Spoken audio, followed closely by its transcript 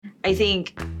I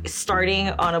think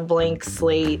starting on a blank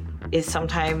slate is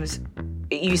sometimes,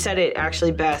 you said it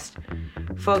actually best,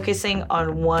 focusing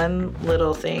on one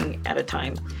little thing at a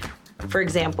time. For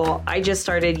example, I just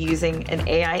started using an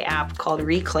AI app called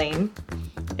Reclaim.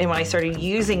 And when I started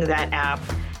using that app,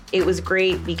 it was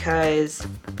great because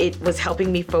it was helping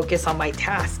me focus on my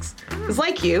tasks. Because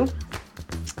like you,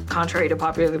 contrary to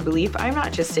popular belief, I'm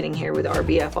not just sitting here with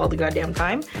RBF all the goddamn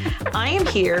time. I am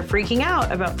here freaking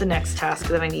out about the next task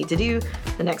that I need to do,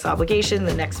 the next obligation,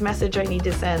 the next message I need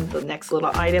to send, the next little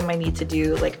item I need to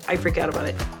do. Like, I freak out about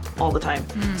it all the time.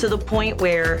 To the point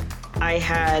where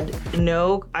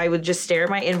I would just stare at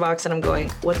my inbox and I'm going,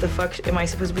 what the fuck am I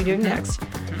supposed to be doing next?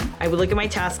 I would look at my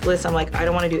task list. I'm like, I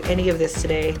don't want to do any of this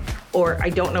today, or I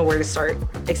don't know where to start,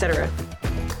 etc.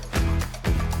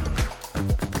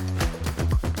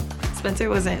 Spencer it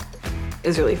was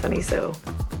really funny. So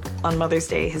on Mother's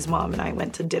Day, his mom and I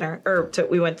went to dinner,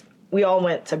 we all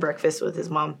went to breakfast with his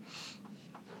mom.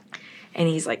 And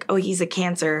he's like, oh, he's a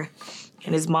Cancer.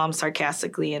 And his mom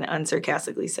sarcastically and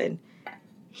unsarcastically said,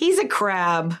 he's a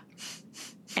crab.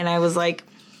 And I was like,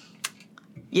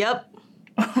 yep.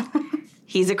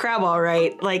 He's a crab, all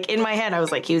right. Like, in my head, I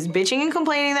was like, he was bitching and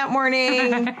complaining that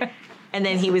morning. And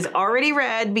then he was already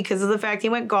red because of the fact he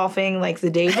went golfing, like,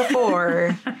 the day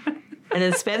before. And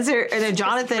then Spencer, and then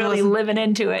Jonathan really was living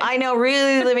into it. I know,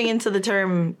 really living into the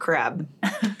term crab.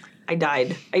 I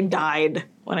died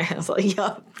when I was like,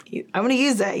 yup, I'm going to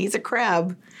use that. He's a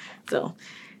crab. So,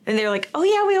 and they're like, oh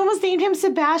yeah, we almost named him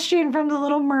Sebastian from The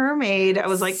Little Mermaid. I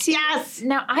was like, yes.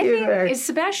 Now, I think, is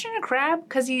Sebastian a crab?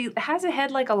 Because he has a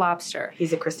head like a lobster.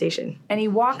 He's a crustacean. And he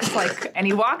walks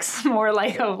more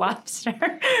like a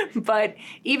lobster. But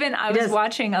even I was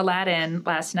watching Aladdin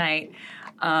last night.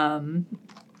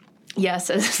 Yes,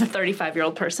 as a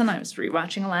 35-year-old person, I was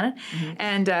rewatching Aladdin.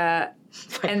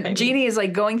 Mm-hmm. And Genie is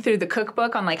like going through the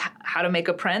cookbook on like how to make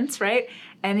a prince, right?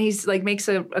 And he's like makes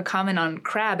a comment on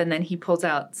crab, and then he pulls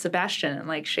out Sebastian and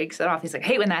like shakes it off. He's like,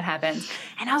 hate when that happens.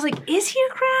 And I was like, is he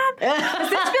a crab?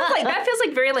 That feels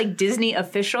like very like Disney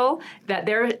official that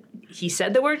he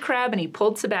said the word crab and he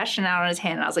pulled Sebastian out on his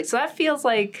hand. And I was like, so that feels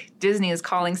like Disney is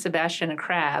calling Sebastian a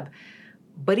crab.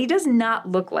 But he does not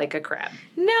look like a crab.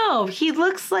 No, he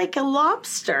looks like a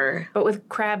lobster. But with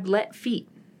crab-let feet.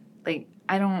 Like,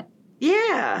 I don't...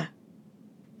 Yeah.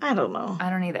 I don't know.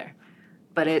 I don't either.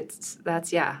 But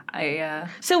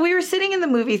So we were sitting in the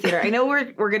movie theater. I know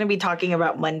we're going to be talking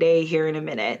about Monday here in a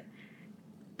minute.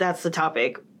 That's the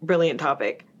topic. Brilliant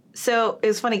topic. So it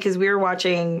was funny because we were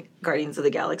watching Guardians of the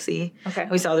Galaxy. Okay.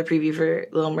 And we saw the preview for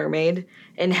Little Mermaid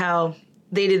and how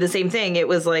they did the same thing. It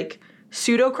was like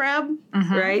pseudo crab,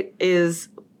 right, is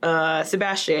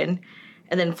Sebastian.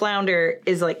 And then Flounder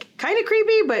is like kind of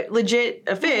creepy, but legit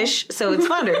a fish. So it's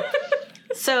Flounder.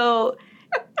 So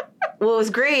what was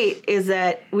great is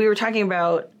that we were talking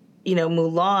about,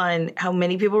 Mulan, how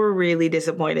many people were really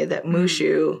disappointed that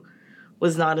Mushu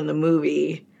was not in the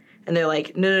movie. And they're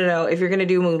like, no. If you're going to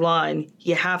do Mulan,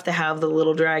 you have to have the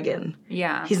little dragon.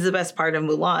 Yeah. He's the best part of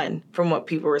Mulan, from what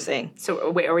people were saying.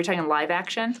 So, wait, are we talking live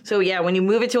action? So, yeah, when you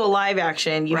move it to a live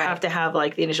action, you have to have,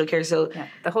 like, the initial character. So, yeah.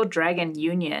 The whole dragon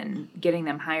union, getting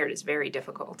them hired is very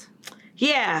difficult.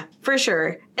 Yeah, for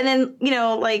sure. And then,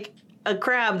 like, a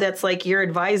crab that's, like, your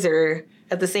advisor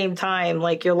at the same time,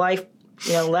 like, your life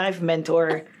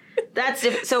mentor. That's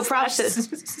it. So props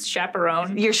to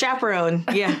chaperone. Your chaperone,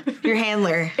 yeah, your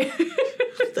handler.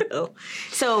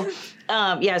 So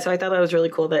I thought that was really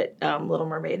cool that Little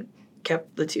Mermaid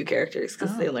kept the two characters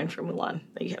because they learned from Mulan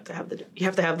that you have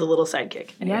to have the little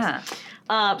sidekick. Anyways. Yeah.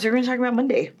 So we're going to talk about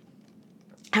Monday.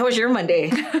 How was your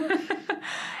Monday?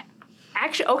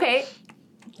 Actually, okay.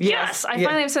 Yes, I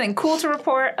finally have something cool to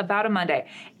report about a Monday.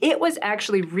 It was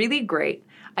actually really great.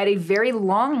 I had a very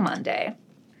long Monday,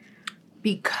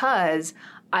 because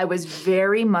I was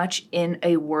very much in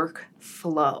a work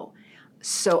flow.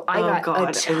 So I got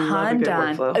a ton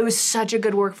done. Workflow. It was such a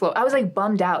good workflow. I was like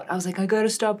bummed out. I was like, I got to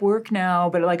stop work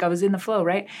now. But like I was in the flow,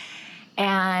 right?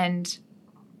 And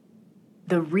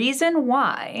the reason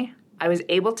why I was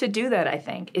able to do that, I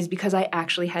think, is because I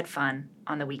actually had fun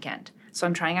on the weekend. So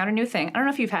I'm trying out a new thing. I don't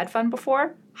know if you've had fun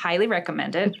before. Highly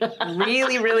recommend it.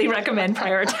 Really, really recommend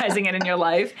prioritizing it in your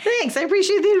life. Thanks. I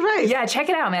appreciate the advice. Yeah, check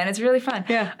it out, man. It's really fun.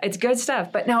 Yeah. It's good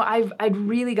stuff. But no, I'd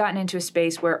really gotten into a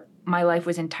space where my life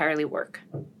was entirely work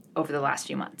over the last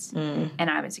few months. And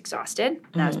I was exhausted,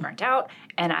 and I was burnt out,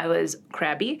 and I was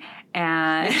crabby,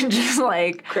 and just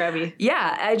like... Crabby.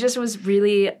 Yeah, I just was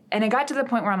really... And it got to the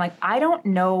point where I'm like, I don't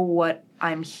know what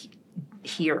I'm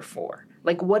here for.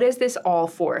 Like, what is this all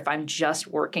for if I'm just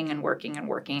working and working and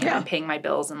working and I'm paying my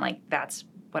bills and, like, that's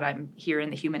what I'm here in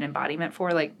the human embodiment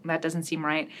for. Like, that doesn't seem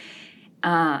right.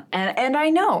 And I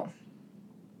know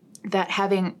that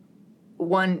having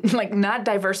one, like, not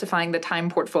diversifying the time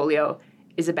portfolio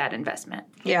is a bad investment.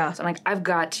 Yeah. So I'm like, I've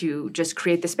got to just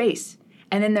create the space.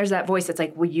 And then there's that voice that's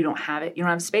like, well, you don't have it. You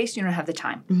don't have space. You don't have the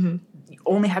time. Mm-hmm. You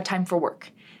only have time for work.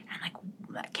 And I'm like,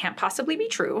 that can't possibly be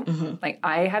true. Mm-hmm. Like,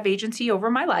 I have agency over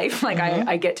my life. Like,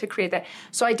 I get to create that.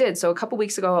 So I did. So a couple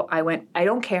weeks ago, I went, I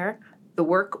don't care. The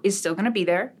work is still going to be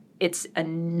there. It's a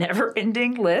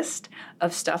never-ending list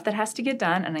of stuff that has to get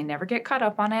done, and I never get caught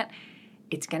up on it.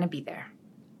 It's going to be there.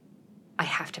 I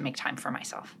have to make time for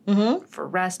myself. Mm-hmm. For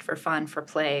rest, for fun, for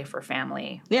play, for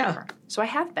family. Yeah. Whatever. So I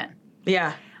have been.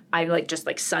 Yeah. I just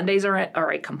Sundays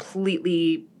are a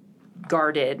completely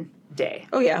guarded day.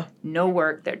 Oh, yeah. No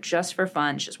work. They're just for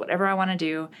fun. It's just whatever I want to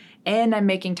do. And I'm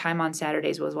making time on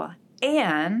Saturdays as well.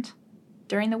 And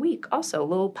during the week, also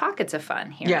little pockets of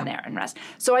fun here and there and rest.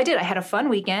 So I did. I had a fun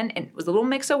weekend, and it was a little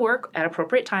mix of work at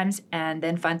appropriate times and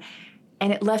then fun.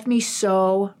 And it left me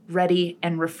so ready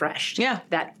and refreshed. Yeah.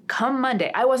 That come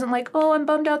Monday, I wasn't like, oh, I'm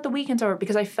bummed out the weekend's over,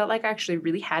 because I felt like I actually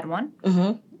really had one.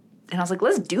 Mm-hmm. And I was like,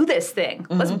 let's do this thing.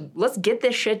 Mm-hmm. Let's get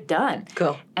this shit done.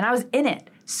 Cool. And I was in it.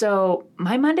 So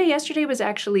my Monday yesterday was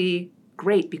actually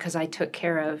great because I took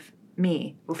care of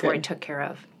me before I took care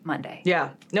of Monday.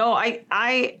 Yeah. No,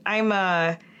 I'm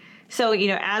so, you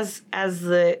know, as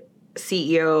the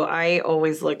CEO, I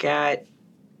always look at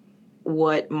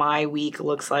what my week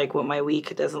looks like, what my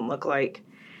week doesn't look like.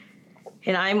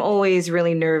 And I'm always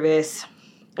really nervous.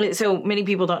 So many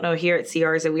people don't know here at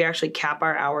CRs that we actually cap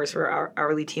our hours for our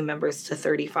hourly team members to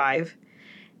 35.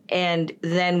 And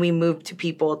then we move to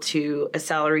people to a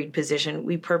salaried position.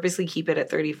 We purposely keep it at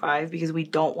 35 because we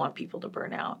don't want people to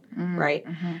burn out, right?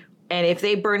 Mm-hmm. And if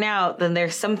they burn out, then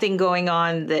there's something going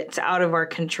on that's out of our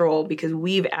control because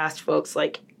we've asked folks,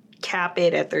 like, cap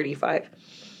it at 35.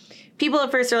 People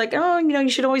at first are like, oh, you know, you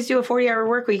should always do a 40-hour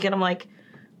work week. And I'm like,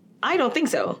 I don't think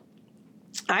so.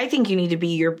 I think you need to be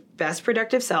your best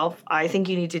productive self. I think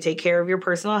you need to take care of your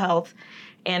personal health.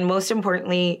 And most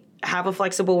importantly, have a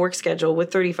flexible work schedule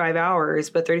with 35 hours.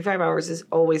 But 35 hours is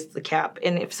always the cap.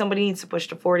 And if somebody needs to push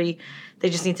to 40, they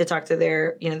just need to talk to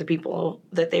their, you know, the people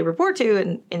that they report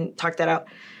to and talk that out.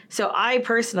 So I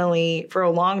personally, for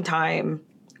a long time,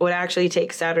 would actually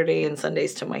take Saturday and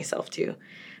Sundays to myself too.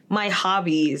 My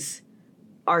hobbies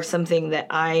are something that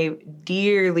I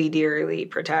dearly, dearly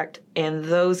protect, and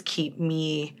those keep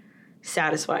me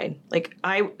satisfied.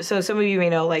 So some of you may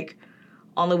know, like,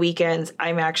 on the weekends,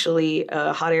 I'm actually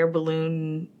a hot air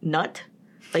balloon nut,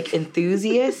 like,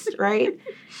 enthusiast, right?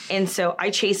 And so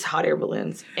I chase hot air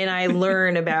balloons, and I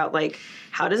learn about, like,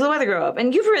 how does the weather go up?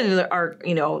 And you've ridden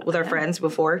with our friends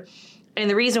before. And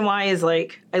the reason why is,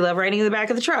 like, I love riding in the back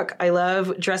of the truck. I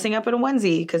love dressing up in a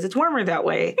onesie because it's warmer that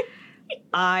way.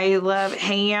 I love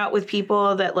hanging out with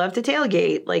people that love to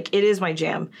tailgate. Like, it is my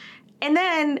jam. And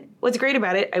then what's great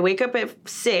about it, I wake up at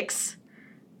 6,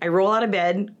 I roll out of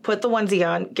bed, put the onesie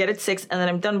on, get at 6, and then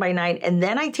I'm done by 9. And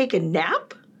then I take a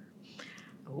nap.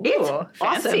 Ooh, it's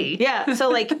fancy. Awesome. Yeah. So,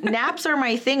 like, naps are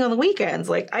my thing on the weekends.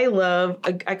 Like, I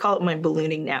call it my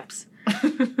ballooning naps.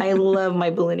 I love my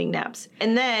ballooning naps.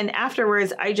 And then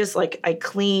afterwards, I just, like, I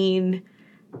clean.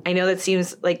 I know that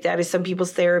seems like that is some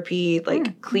people's therapy,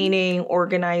 like cleaning,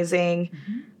 organizing,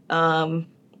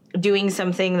 doing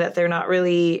something that they're not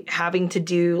really having to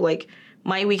do. Like,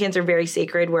 my weekends are very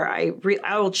sacred where I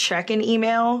will check an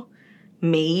email,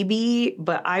 maybe,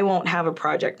 but I won't have a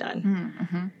project done.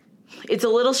 Mm-hmm. It's a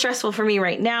little stressful for me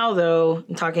right now, though,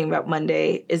 I'm talking about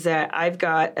Monday, is that I've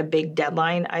got a big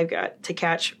deadline I've got to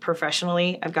catch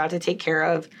professionally. I've got to take care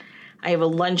of. I have a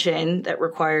luncheon that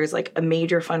requires, like, a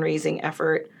major fundraising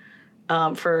effort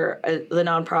for the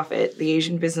nonprofit, the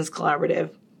Asian Business Collaborative.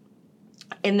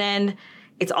 And then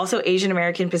it's also Asian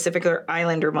American Pacific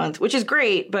Islander Month, which is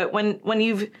great. But when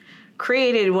you've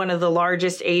created one of the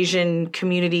largest Asian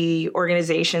community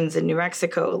organizations in New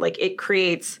Mexico, like, it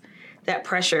creates that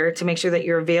pressure to make sure that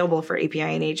you're available for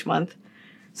API&H month.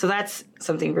 So that's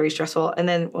something very stressful. And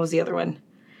then what was the other one?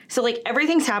 So, like,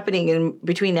 everything's happening in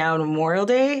between now and Memorial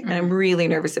Day, and I'm really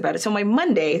nervous about it. So my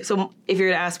Monday, so if you're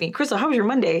to ask me, Crystal, how was your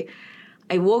Monday?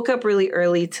 I woke up really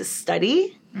early to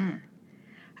study.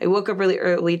 I woke up really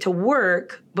early to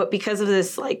work, but because of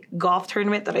this, like, golf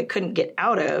tournament that I couldn't get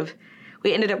out of,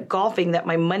 we ended up golfing that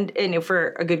my Monday, and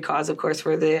for a good cause, of course,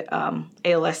 for the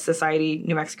ALS Society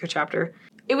New Mexico chapter.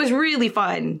 It was really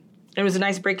fun. It was a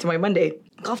nice break to my Monday.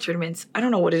 Golf tournaments, I don't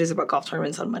know what it is about golf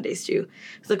tournaments on Mondays, too.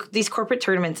 It's like these corporate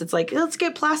tournaments, it's like, let's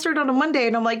get plastered on a Monday.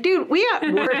 And I'm like, dude, we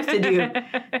got work to do.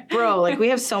 Bro, like, we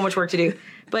have so much work to do.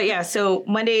 But yeah, so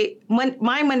my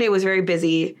Monday was very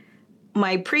busy.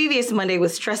 my previous Monday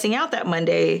was stressing out that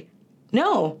Monday.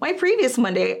 No, my previous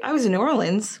Monday, I was in New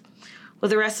Orleans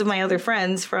with the rest of my other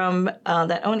friends from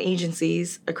that own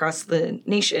agencies across the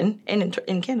nation and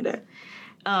in Canada.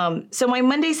 So my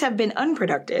Mondays have been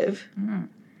unproductive,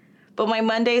 but my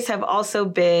Mondays have also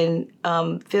been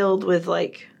filled with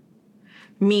like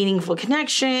meaningful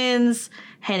connections,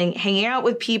 hanging out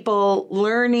with people,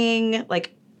 learning.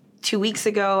 Like 2 weeks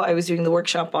ago, I was doing the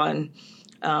workshop on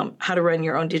how to run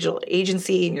your own digital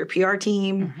agency and your PR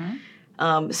team.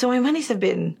 So my Mondays have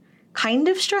been kind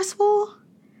of stressful.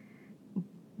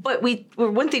 But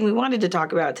one thing we wanted to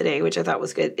talk about today, which I thought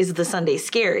was good, is the Sunday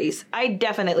scaries. I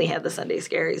definitely had the Sunday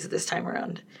scaries this time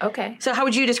around. Okay. So how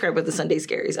would you describe what the Sunday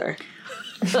scaries are?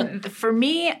 For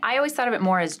me, I always thought of it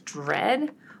more as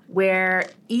dread, where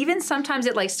even sometimes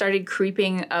it like started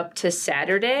creeping up to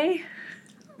Saturday.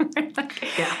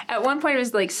 At one point, it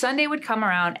was like Sunday would come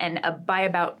around, and by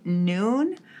about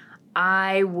noon,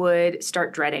 I would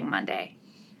start dreading Monday.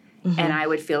 And I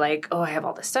would feel like, oh, I have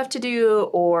all this stuff to do.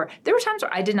 Or there were times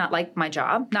where I did not like my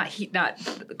job, not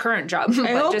the current job,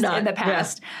 but just in the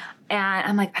past. Yeah. And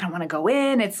I'm like, I don't want to go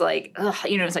in. It's like, ugh,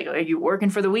 it's like, are you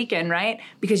working for the weekend, right?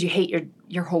 Because you hate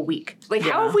your whole week. Like,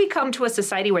 how have we come to a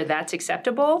society where that's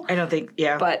acceptable? I don't think,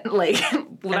 But like,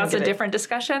 that's a different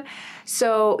discussion.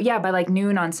 So yeah, by like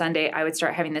noon on Sunday, I would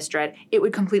start having this dread. It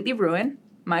would completely ruin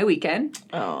my weekend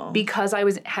because I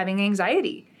was having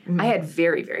anxiety. I had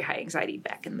very, very high anxiety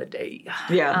back in the day.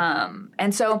 Yeah.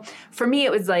 And so for me,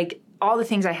 it was like all the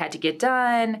things I had to get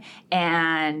done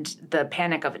and the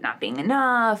panic of it not being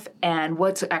enough and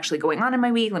what's actually going on in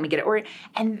my week. Let me get it ordered.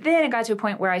 And then it got to a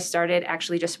point where I started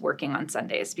actually just working on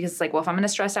Sundays because it's like, well, if I'm going to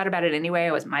stress out about it anyway,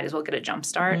 I might as well get a jump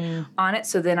start on it.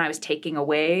 So then I was taking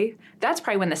away. That's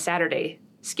probably when the Saturday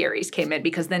scaries came in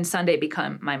because then Sunday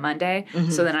became my Monday.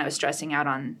 So then I was stressing out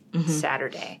on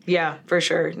Saturday. Yeah, for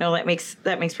sure. No, that makes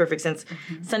perfect sense.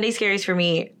 Sunday scaries for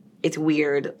me, it's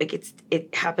weird. Like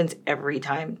it happens every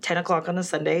time. 10 o'clock on a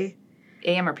Sunday.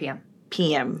 AM or PM?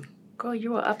 PM. Girl,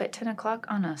 you were up at 10 o'clock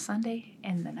on a Sunday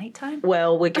in the nighttime?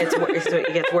 Well, it gets worse.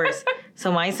 It gets worse.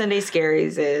 So my Sunday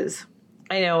scaries is,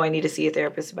 I know I need to see a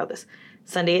therapist about this.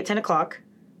 Sunday at 10 o'clock.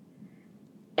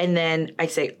 And then I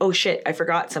say, oh, shit, I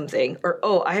forgot something. Or,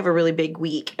 oh, I have a really big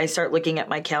week. I start looking at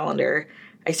my calendar.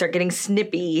 I start getting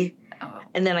snippy.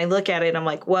 And then I look at it and I'm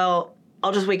like, well,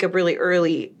 I'll just wake up really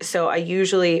early. So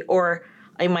or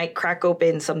I might crack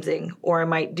open something. Or I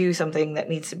might do something that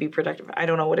needs to be productive. I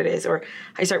don't know what it is. Or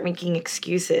I start making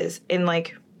excuses. And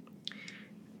like,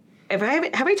 have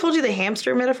I told you the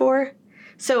hamster metaphor?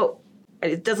 So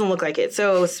it doesn't look like it.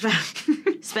 So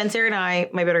Spencer and I,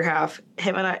 my better half,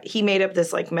 he made up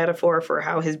this like metaphor for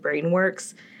how his brain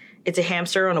works. It's a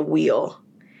hamster on a wheel.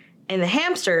 And the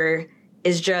hamster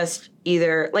is just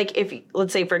either like if,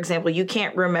 let's say, for example, you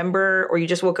can't remember or you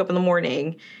just woke up in the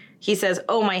morning. He says,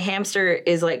 oh, my hamster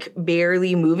is like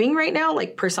barely moving right now,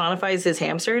 like personifies his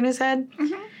hamster in his head.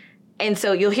 And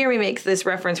so you'll hear me make this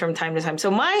reference from time to time.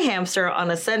 So my hamster on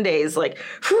a Sunday is like,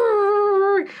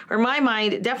 or my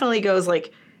mind definitely goes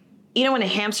like, when a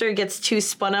hamster gets too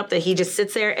spun up that he just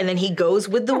sits there and then he goes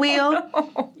with the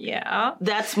wheel. Yeah.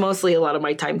 That's mostly a lot of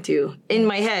my time too. In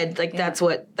my head, like that's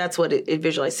what it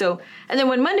visualizes. So, and then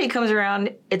when Monday comes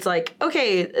around, it's like,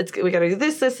 okay, we got to do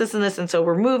this, and this. And so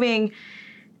we're moving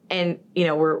and,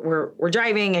 we're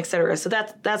driving, et cetera. So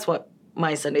that's what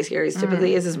my Sunday scaries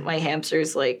typically is my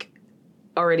hamster's like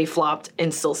already flopped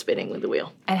and still spinning with the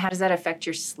wheel. And how does that affect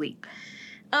your sleep?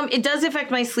 It does affect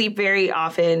my sleep very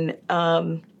often.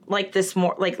 Like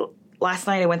last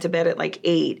night I went to bed at like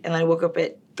 8 and I woke up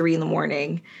at 3 in the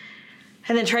morning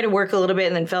and then tried to work a little bit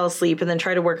and then fell asleep and then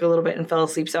tried to work a little bit and fell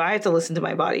asleep. So I have to listen to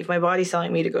my body. If my body's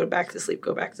telling me to go back to sleep,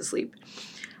 go back to sleep.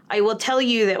 I will tell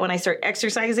you that when I start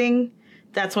exercising,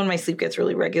 that's when my sleep gets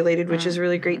really regulated, which is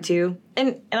really great too.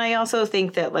 And I also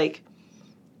think that like,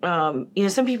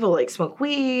 some people like smoke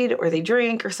weed or they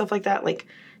drink or stuff like that. Like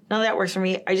none of that works for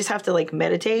me. I just have to like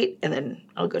meditate and then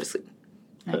I'll go to sleep.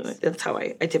 Nice. That's how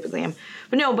I typically am.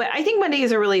 But I think Monday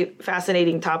is a really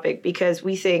fascinating topic because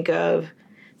we think of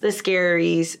the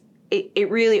scaries. It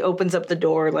really opens up the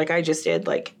door, like I just did,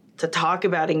 like to talk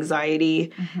about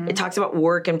anxiety. It talks about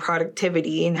work and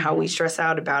productivity and how we stress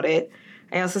out about it.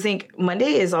 I also think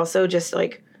Monday is also just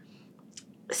like,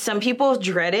 some people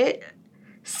dread it.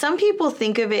 Some people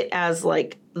think of it as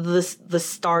like the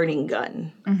starting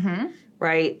gun.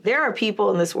 Right? There are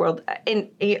people in this world, and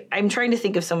I'm trying to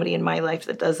think of somebody in my life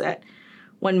that does that.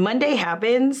 When Monday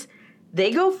happens,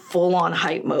 they go full on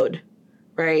hype mode,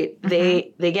 right?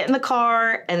 They get in the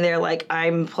car and they're like,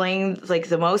 I'm playing like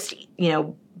the most,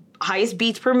 highest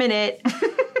beats per minute.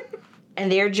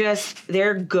 And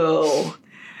they're go.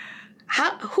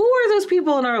 Who are those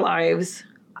people in our lives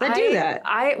that do that?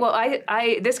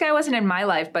 This guy wasn't in my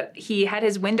life, but he had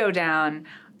his window down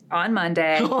on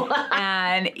Monday,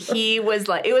 and he was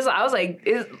like, it was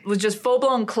just full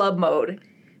blown club mode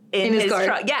in his car.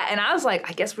 Truck. Yeah, and I was like,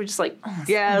 I guess we're just like,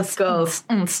 yeah, let's go.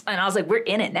 And I was like, we're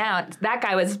in it now. That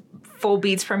guy was full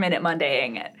beats per minute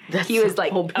Mondaying it. He was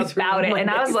like about it, and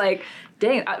I was like,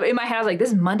 dang, in my head, I was like, this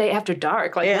is Monday after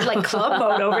dark. Like, there's like club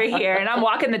mode over here. And I'm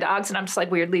walking the dogs and I'm just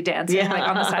like weirdly dancing like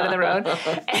on the side of the road.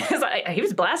 And it was like, he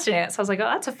was blasting it. So I was like, oh,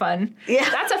 that's a fun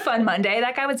Monday.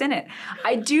 That guy was in it.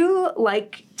 I do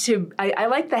like I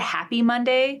like the happy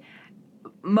Monday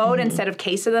mode instead of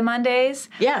case of the Mondays.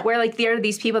 Yeah. Where like there are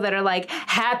these people that are like,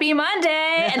 happy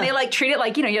Monday. And they like treat it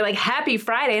like, you're like happy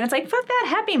Friday. And it's like, fuck that,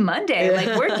 happy Monday.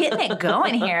 Like we're getting it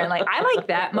going here. And like I like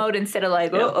that mode instead of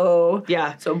like,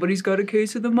 yeah, somebody's got a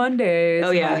case of the Mondays. Oh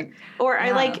yeah. Like, or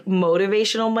I like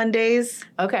motivational Mondays.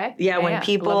 Okay. Yeah, when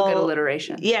people love a good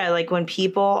alliteration. Yeah, like when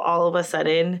people all of a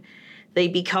sudden they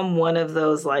become one of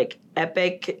those like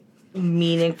epic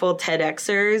meaningful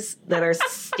TEDxers that are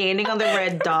standing on the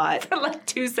red dot. Like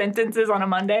 2 sentences on a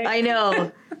Monday. I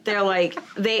know. They're like,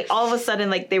 they all of a sudden,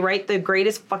 like, they write the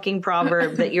greatest fucking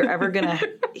proverb that you're ever going to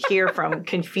hear from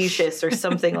Confucius or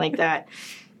something like that.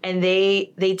 And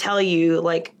they tell you,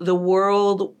 like, the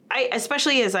world,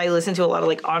 especially as I listen to a lot of,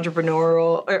 like,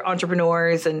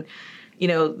 entrepreneurs and, you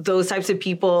know, those types of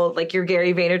people, like your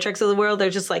Gary Vaynerchuk's of the world,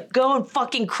 they're just like, go and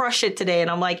fucking crush it today.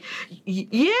 And I'm like,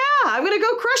 yeah, I'm going to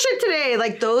go crush it today.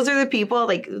 Like, those are the people,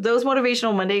 like, those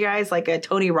motivational Monday guys, like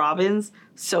Tony Robbins,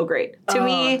 so great. To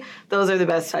me, those are the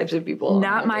best types of people.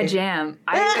 Not my jam.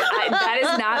 That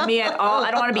is not me at all. I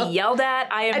don't want to be yelled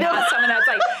at. I am not someone that's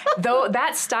like, though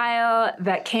that style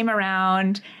that came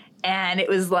around and it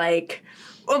was like,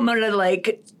 I'm going to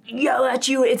like yell at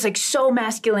you. It's like so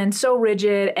masculine, so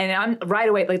rigid. And I'm right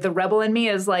away, like the rebel in me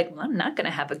is like, well, I'm not going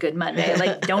to have a good Monday.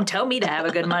 Like, don't tell me to have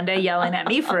a good Monday, yelling at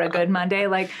me for a good Monday.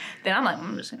 Like, then I'm like,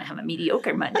 I'm just going to have a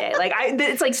mediocre Monday. Like,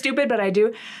 it's like stupid, but I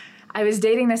do. I was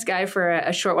dating this guy for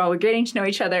a short while. We're getting to know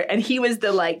each other. And he was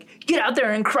the like, get out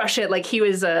there and crush it. Like he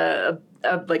was a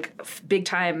like big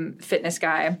time fitness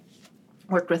guy,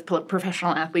 worked with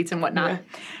professional athletes and whatnot. Yeah.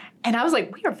 And I was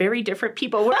like, we are very different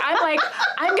people. Where I'm like,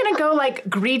 I'm going to go like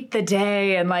greet the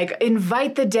day and like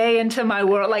invite the day into my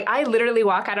world. Like I literally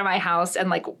walk out of my house and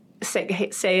like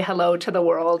say hello to the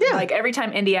world. Yeah. Like every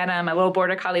time Indiana, my little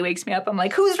border collie wakes me up, I'm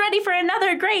like, who's ready for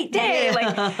another great day? Yeah.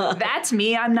 Like that's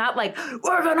me. I'm not like,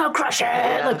 we're going to crush it.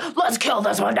 Yeah. Like, let's kill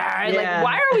this one day. Yeah. Like,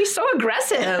 why are we so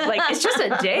aggressive? Like, it's just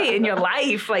a day in your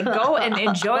life. Like, go and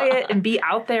enjoy it and be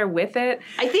out there with it.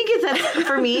 I think it's that,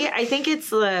 for me, I think it's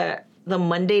the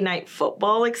Monday Night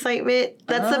Football excitement.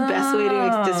 That's the best way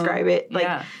to describe it.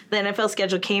 Like the NFL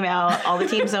schedule came out, all the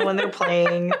teams know when they're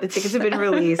playing, the tickets have been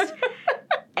released.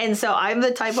 And so I'm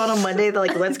the type on a Monday that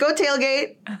like, let's go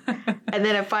tailgate. And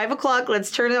then at 5 o'clock,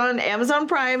 let's turn it on Amazon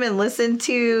Prime and listen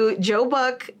to Joe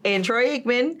Buck and Troy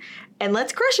Aikman and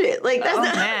let's crush it. Like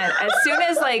that's man. As soon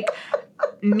as like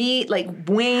meat, like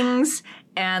wings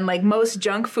and like most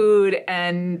junk food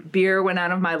and beer went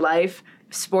out of my life,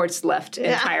 sports left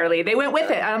entirely. They went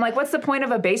with it. I'm like, what's the point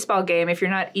of a baseball game if you're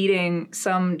not eating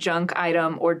some junk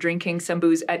item or drinking some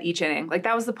booze at each inning? Like,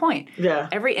 that was the point. Yeah.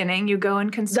 Every inning, you go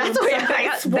and consume something.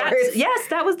 Yes,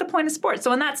 that was the point of sports. So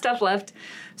when that stuff left,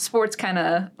 sports kind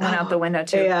of went out the window,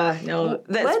 too. Yeah, no.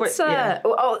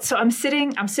 So I'm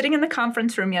sitting in the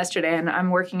conference room yesterday, and I'm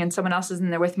working, and someone else is in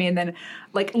there with me, and then,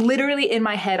 like, literally in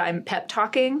my head, I'm pep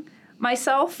talking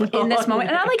myself in this moment.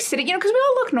 And I'm like sitting, because we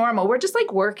all look normal. We're just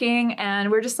like working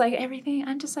and we're just like everything.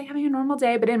 I'm just like having a normal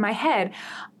day. But in my head,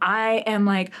 I am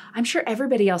like, I'm sure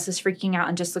everybody else is freaking out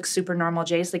and just looks super normal,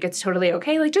 Jace. Like, it's totally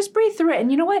okay. Like, just breathe through it. And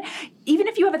you know what? Even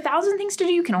if you have 1,000 things to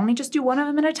do, you can only just do one of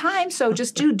them at a time. So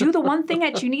just do the one thing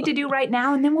that you need to do right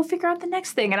now, and then we'll figure out the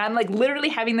next thing. And I'm like literally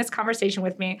having this conversation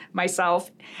with myself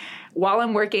while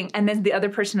I'm working. And then the other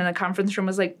person in the conference room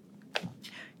was like,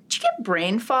 did you get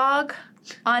brain fog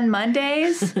on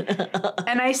Mondays?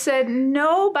 And I said,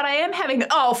 no, but I am having,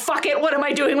 oh, fuck it. What am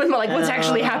I doing with my, like, what's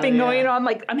actually happening going on?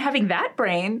 Like, I'm having that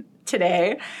brain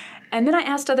today. And then I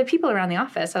asked other people around the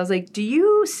office, I was like, do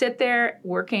you sit there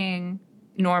working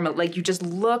normal? Like, you just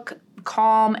look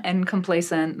calm and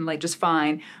complacent and, like, just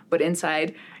fine, but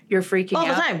inside you're freaking out.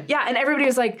 All the time. Yeah, and everybody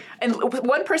was like, and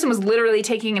one person was literally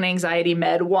taking an anxiety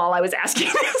med while I was asking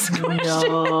this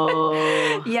question.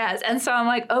 No. Yes, and so I'm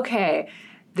like, okay,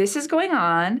 this is going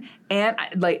on, and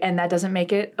and that doesn't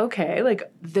make it okay.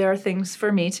 Like, there are things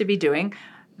for me to be doing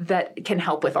that can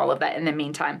help with all of that in the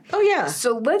meantime. Oh, yeah.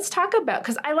 So let's talk about,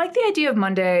 because I like the idea of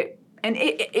Monday, and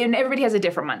everybody has a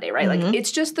different Monday, right? Mm-hmm. Like,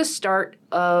 it's just the start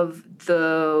of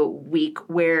the week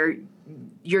where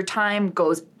your time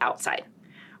goes outside.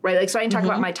 Right? Like, so I can talk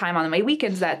about my time on my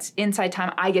weekends. That's inside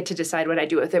time. I get to decide what I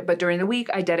do with it. But during the week,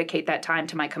 I dedicate that time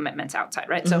to my commitments outside,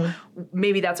 right? So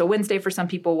maybe that's a Wednesday for some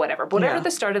people, whatever. But whatever the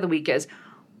start of the week is,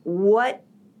 what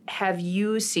have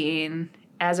you seen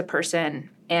as a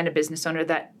person and a business owner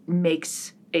that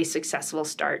makes a successful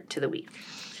start to the week?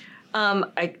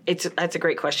 That's a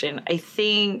great question. I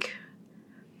think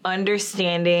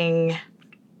understanding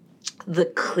the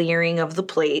clearing of the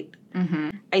plate.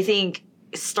 I think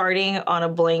starting on a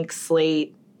blank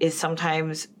slate is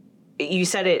sometimes, you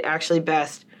said it actually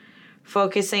best,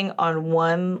 focusing on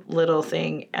one little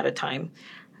thing at a time.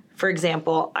 For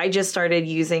example, I just started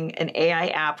using an AI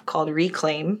app called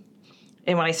Reclaim.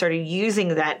 And when I started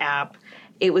using that app,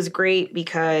 it was great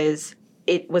because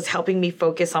it was helping me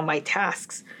focus on my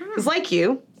tasks. Because like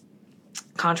you,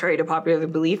 contrary to popular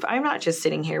belief, I'm not just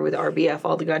sitting here with RBF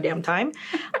all the goddamn time.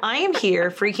 I am here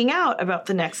freaking out about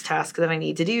the next task that I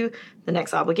need to do, the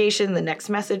next obligation, the next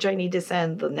message I need to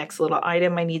send, the next little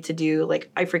item I need to do. Like,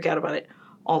 I freak out about it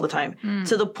all the time.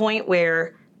 To the point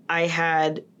where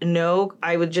I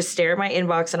would just stare at my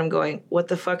inbox and I'm going, what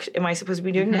the fuck am I supposed to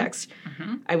be doing next?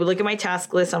 I would look at my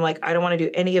task list. I'm like, I don't want to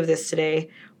do any of this today,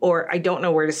 or I don't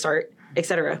know where to start,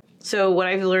 etc. So what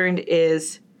I've learned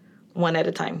is one at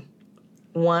a time.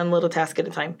 One little task at a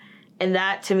time. And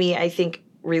that, to me, I think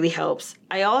really helps.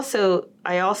 I also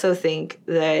think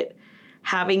that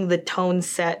having the tone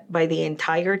set by the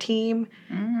entire team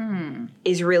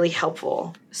is really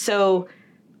helpful. So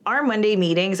our Monday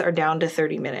meetings are down to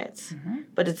 30 minutes,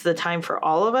 but it's the time for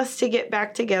all of us to get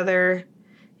back together,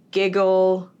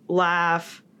 giggle,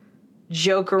 laugh,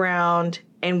 joke around,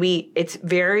 and it's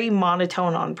very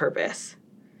monotone on purpose.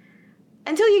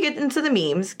 Until you get into the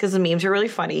memes, because the memes are really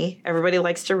funny. Everybody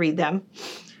likes to read them.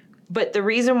 But the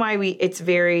reason why it's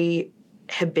very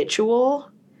habitual,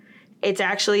 it's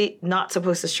actually not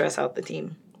supposed to stress out the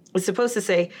team. It's supposed to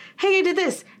say, hey, I did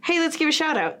this. Hey, let's give a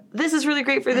shout out. This is really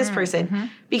great for this person.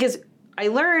 Because I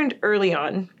learned early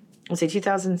on, let's say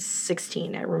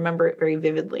 2016, I remember it very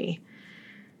vividly.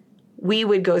 We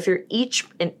would go through each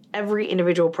and every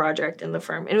individual project in the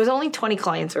firm. And it was only 20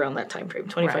 clients around that time frame,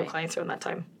 25 clients around that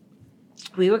time.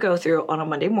 We would go through on a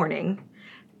Monday morning,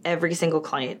 every single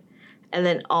client. And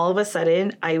then all of a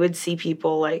sudden, I would see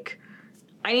people like,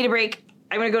 I need a break.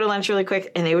 I'm going to go to lunch really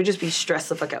quick. And they would just be stressed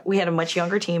the fuck out. We had a much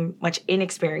younger team, much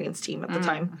inexperienced team at the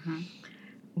time.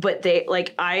 But they'd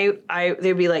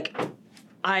be like,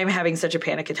 I'm having such a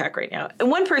panic attack right now.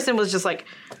 And one person was just like,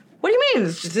 what do you mean?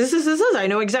 This. I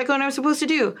know exactly what I'm supposed to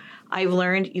do. I've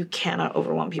learned you cannot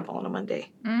overwhelm people on a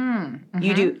Monday.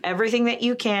 You do everything that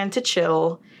you can to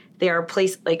chill. They are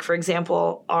placed, like, for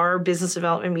example, our business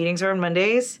development meetings are on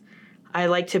Mondays. I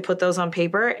like to put those on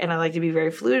paper, and I like to be very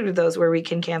fluid with those where we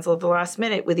can cancel at the last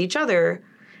minute with each other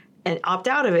and opt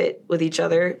out of it with each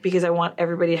other because I want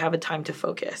everybody to have a time to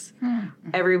focus.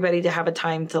 Everybody to have a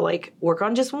time to, like, work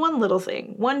on just one little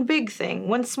thing, one big thing,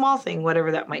 one small thing,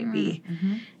 whatever that might be.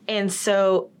 And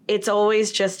so it's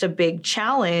always just a big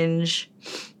challenge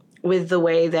with the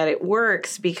way that it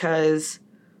works because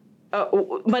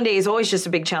Monday is always just a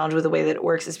big challenge with the way that it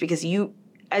works is because you,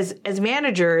 as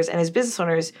managers and as business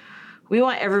owners, we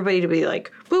want everybody to be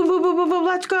like, boom, boom, boom, boom, boom,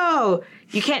 let's go.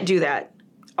 You can't do that.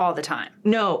 All the time.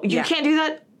 No, you can't do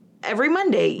that every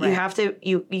Monday. Right. You have to,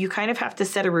 you kind of have to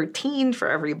set a routine for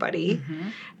everybody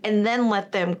and then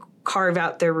let them carve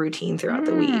out their routine throughout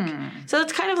the week. So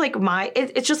it's kind of like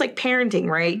it's just like parenting,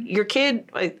 right? Your kid,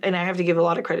 and I have to give a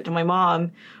lot of credit to my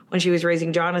mom when she was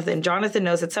raising Jonathan. Jonathan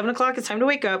knows at 7 o'clock it's time to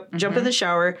wake up, jump in the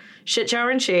shower, shit, shower,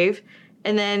 and shave,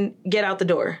 and then get out the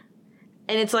door.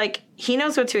 And it's like, he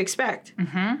knows what to expect.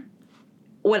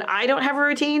 When I don't have a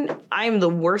routine, I'm the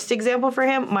worst example for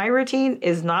him. My routine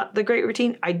is not the great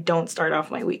routine. I don't start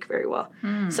off my week very well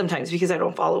sometimes because I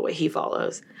don't follow what he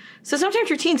follows. So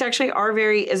sometimes routines actually are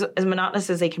very, as monotonous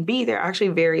as they can be, they're actually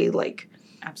very, like,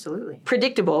 absolutely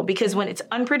predictable because when it's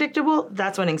unpredictable,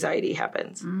 that's when anxiety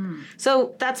happens.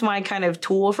 So that's my kind of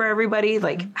tool for everybody.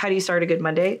 Like, how do you start a good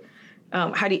Monday?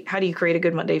 How do you create a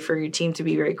good Monday for your team to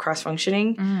be very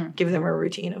cross-functioning? Give them a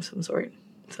routine of some sort.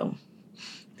 So,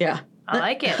 yeah. I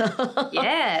like it.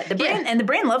 Yeah. The brain and the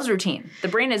brain loves routine. The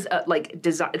brain is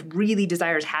really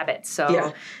desires habits.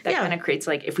 So that kind of creates,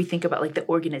 like, if we think about, like, the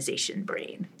organization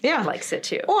brain, likes it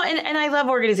too. Well, and I love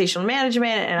organizational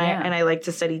management and I like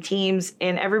to study teams,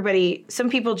 and some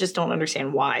people just don't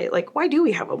understand why. Like, why do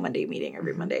we have a Monday meeting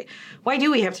every Monday? Why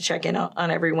do we have to check in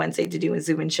on every Wednesday to do a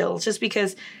Zoom and chill? It's just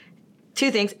because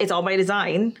two things, it's all by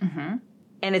design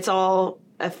and it's all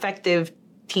effective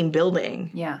team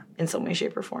building Yeah. in some way,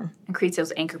 shape, or form. And creates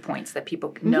those anchor points that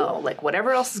people know. Like,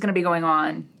 whatever else is going to be going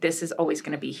on, this is always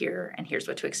going to be here, and here's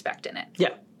what to expect in it. Yeah.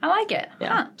 I like it.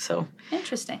 Yeah. Huh. So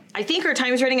Interesting. I think our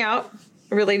time's running out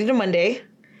related to Monday.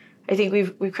 I think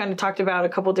we've kind of talked about a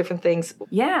couple different things.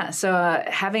 Yeah, so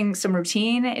having some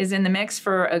routine is in the mix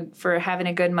for having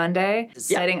a good Monday.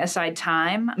 Setting aside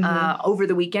time over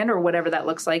the weekend or whatever that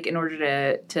looks like in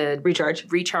order to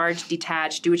recharge,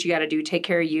 detach, do what you got to do, take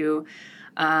care of you.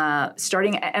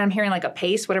 Starting, and I'm hearing like a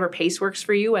pace, whatever pace works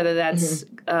for you, whether that's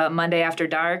Monday after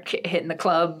dark, hitting the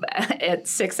club at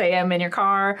 6 a.m. in your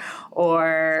car,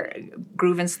 or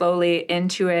grooving slowly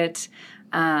into it.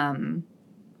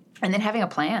 And then having a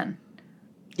plan.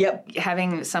 Yep.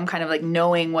 Having some kind of like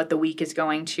knowing what the week is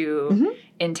going to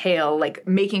entail, like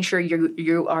making sure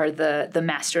you are the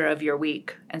master of your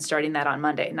week and starting that on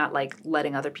Monday, not like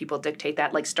letting other people dictate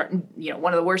that. Like starting,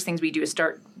 one of the worst things we do is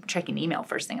start checking email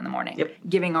first thing in the morning,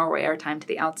 giving our time to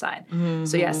the outside.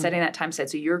 So yeah, setting that time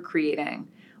aside so you're creating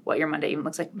what your Monday even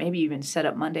looks like. Maybe even set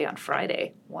up Monday on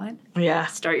Friday. What? Yeah.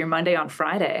 Start your Monday on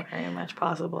Friday. Very much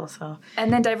possible. So.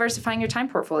 And then diversifying your time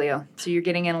portfolio. So you're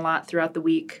getting in a lot throughout the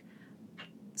week.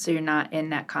 So you're not in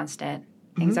that constant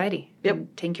anxiety. Yep.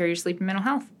 And taking care of your sleep and mental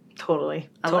health. Totally.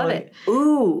 I love it.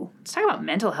 Ooh. Let's talk about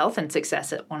mental health and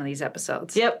success at one of these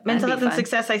episodes. Yep. Mental health and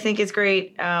success I think is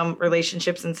great.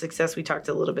 Relationships and success, we talked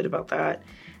a little bit about that.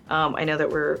 I know that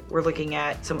we're looking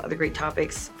at some other great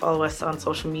topics. Follow us on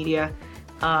social media.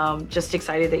 Just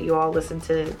excited that you all listened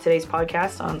to today's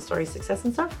podcast on Story, Success,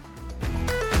 and Stuff.